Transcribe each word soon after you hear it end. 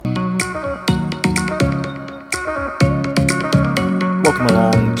welcome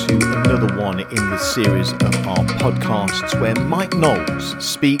along to another one in the series of our podcasts where Mike Knowles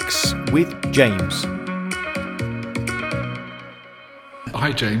speaks with James.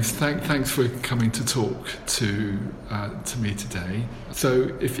 Hi James, thanks for coming to talk to me today.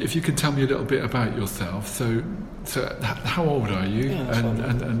 So if you could tell me a little bit about yourself. So how old are you,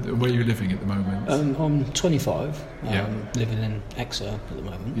 and where are you living at the moment? I'm 25, living in Exeter at the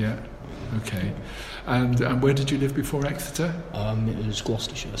moment. Yeah, okay. And where did you live before Exeter? It was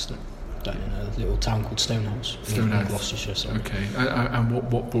Gloucestershire, down in a little town called Stonehouse. Stonehouse. Gloucestershire, sorry. Okay,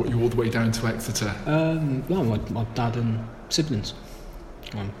 and what brought you all the way down to Exeter? My dad and siblings.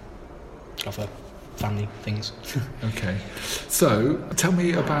 Other family things. Okay, so tell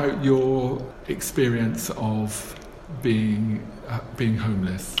me about your experience of being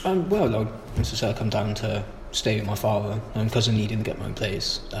homeless. As I said, I come down to stay with my father, and because I needed to get my own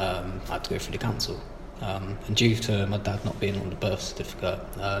place, I had to go through the council. And due to my dad not being on the birth certificate,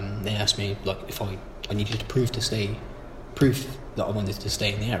 they asked me if I needed to proof that I wanted to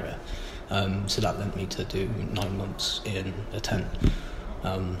stay in the area. So that led me to do 9 months in a tent.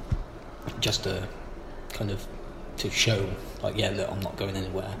 Just to kind of to show look, I'm not going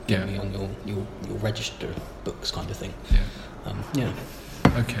anywhere. Get me on your register books kind of thing.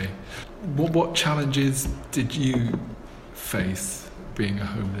 Okay. What challenges did you face being a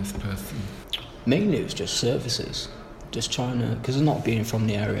homeless person? Mainly it was just services. Just trying to, because of not being from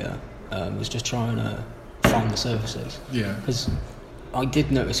the area, was just trying to find the services. Yeah. Because I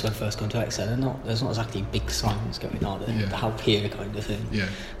did notice when I first came to Exeter, there's not exactly big signs going on there, the help here kind of thing. Yeah.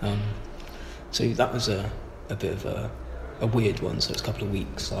 So that was a bit of a weird one. So it's a couple of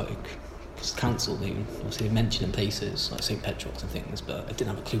weeks, because the council, they obviously mentioning places like St Petrock's and things, but I didn't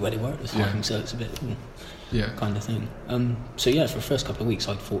have a clue where they were at the time, so it's a bit kind of thing. For the first couple of weeks,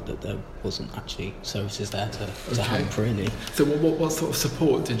 I thought that there wasn't actually services there to help really. So what sort of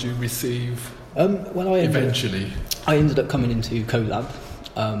support did you receive? Eventually, I ended up coming into CoLab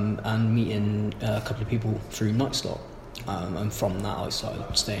and meeting a couple of people through Night Stop, and from that I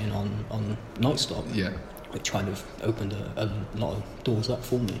started staying on Night Stop, which kind of opened a lot of doors up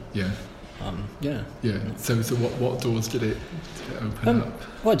for me. So what doors did it open up?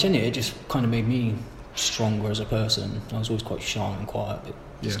 Well, genuinely, it just kind of made me stronger as a person. I was always quite shy and quiet,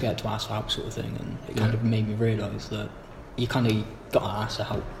 but scared to ask for help sort of thing, and it kind of made me realise that you kind of got to ask for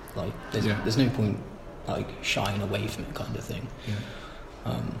help. There's no point shying away from it kind of thing.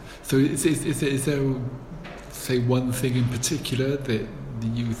 So is there say one thing in particular that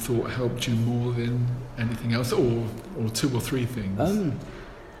you thought helped you more than anything else, or two or three things?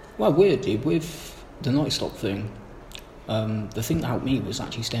 Weirdly, with the Night Stop thing, the thing that helped me was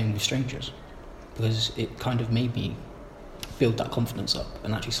actually staying with strangers, because it kind of made me build that confidence up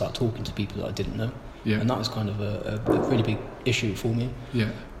and actually start talking to people that I didn't know. And that was kind of a really big issue for me.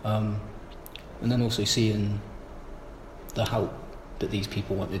 And then also seeing the help that these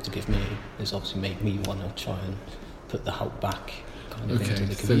people wanted to give me has obviously made me want to try and put the help back kind of into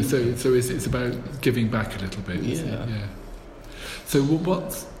the community. So it's about giving back a little bit. Yeah. So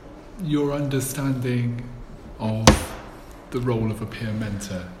what's your understanding of the role of a peer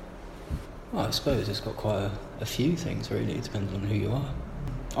mentor? Well, I suppose it's got quite a few things really. It depends on who you are.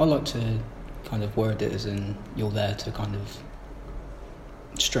 I like to kind of word it as in you're there to kind of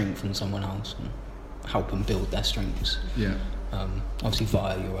strengthen someone else and help them build their strengths. Obviously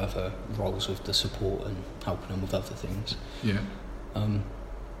via your other roles with the support and helping them with other things.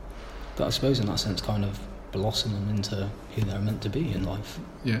 But I suppose in that sense kind of blossom them into who they're meant to be in life.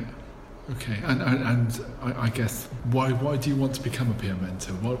 Okay, and I guess why do you want to become a peer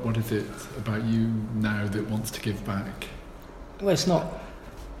mentor? What is it about you now that wants to give back? Well, it's not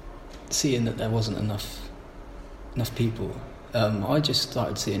seeing that there wasn't enough people. I just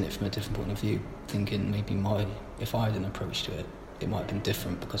started seeing it from a different point of view, thinking maybe if I had an approach to it, it might have been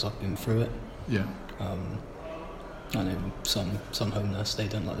different because I've been through it. I know some homeless, they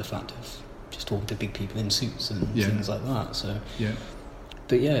don't like the fact of just talking to big people in suits and things like that. So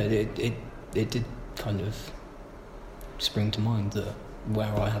but it did kind of spring to mind that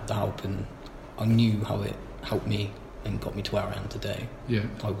where I had the help and I knew how it helped me and got me to where I am today.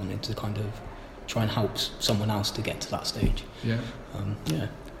 I wanted to kind of try and help someone else to get to that stage.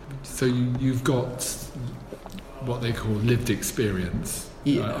 So you've got what they call lived experience.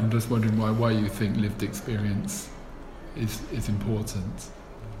 I'm just wondering why you think lived experience is important,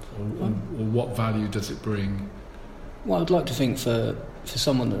 or what value does it bring? Well, I'd like to think for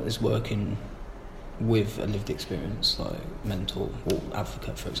someone that is working with a lived experience, like mentor or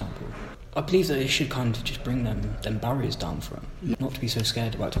advocate, for example. I believe that it should kind of just bring them barriers down for them, not to be so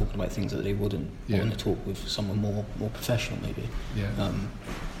scared about talking about things that they wouldn't want to talk with someone more professional, maybe.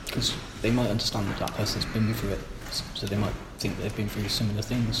 Because they might understand that that person's been through it, so they might think they've been through similar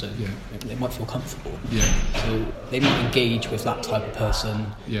things, so they might feel comfortable. So they might engage with that type of person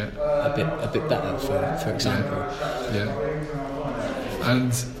a bit better, for example.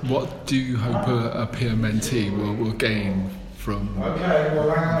 And what do you hope a peer mentee will gain from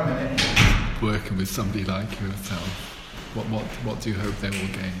working with somebody like yourself? What do you hope they will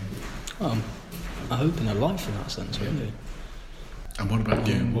gain? I hope in a life, in that sense, really. And what about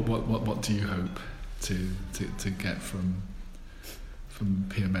you? What do you hope to get from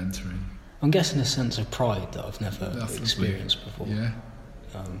peer mentoring? I'm guessing a sense of pride that I've never experienced before.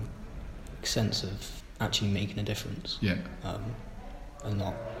 A sense of actually making a difference. And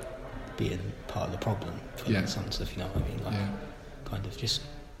not being part of the problem, for that sense, if you know what I mean. Like, kind of just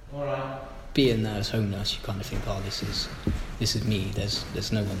being there as homeless, you kind of think, this is me.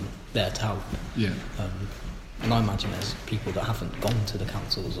 There's no one there to help. And I imagine there's people that haven't gone to the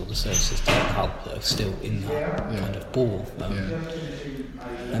councils or the services to get help that are still in that kind of ball.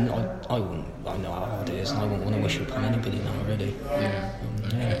 And I know how hard it is, and I wouldn't want to wish it upon anybody now, really.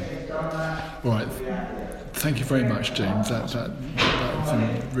 All right. Thank you very much, James. That was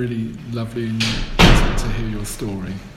really lovely to hear your story.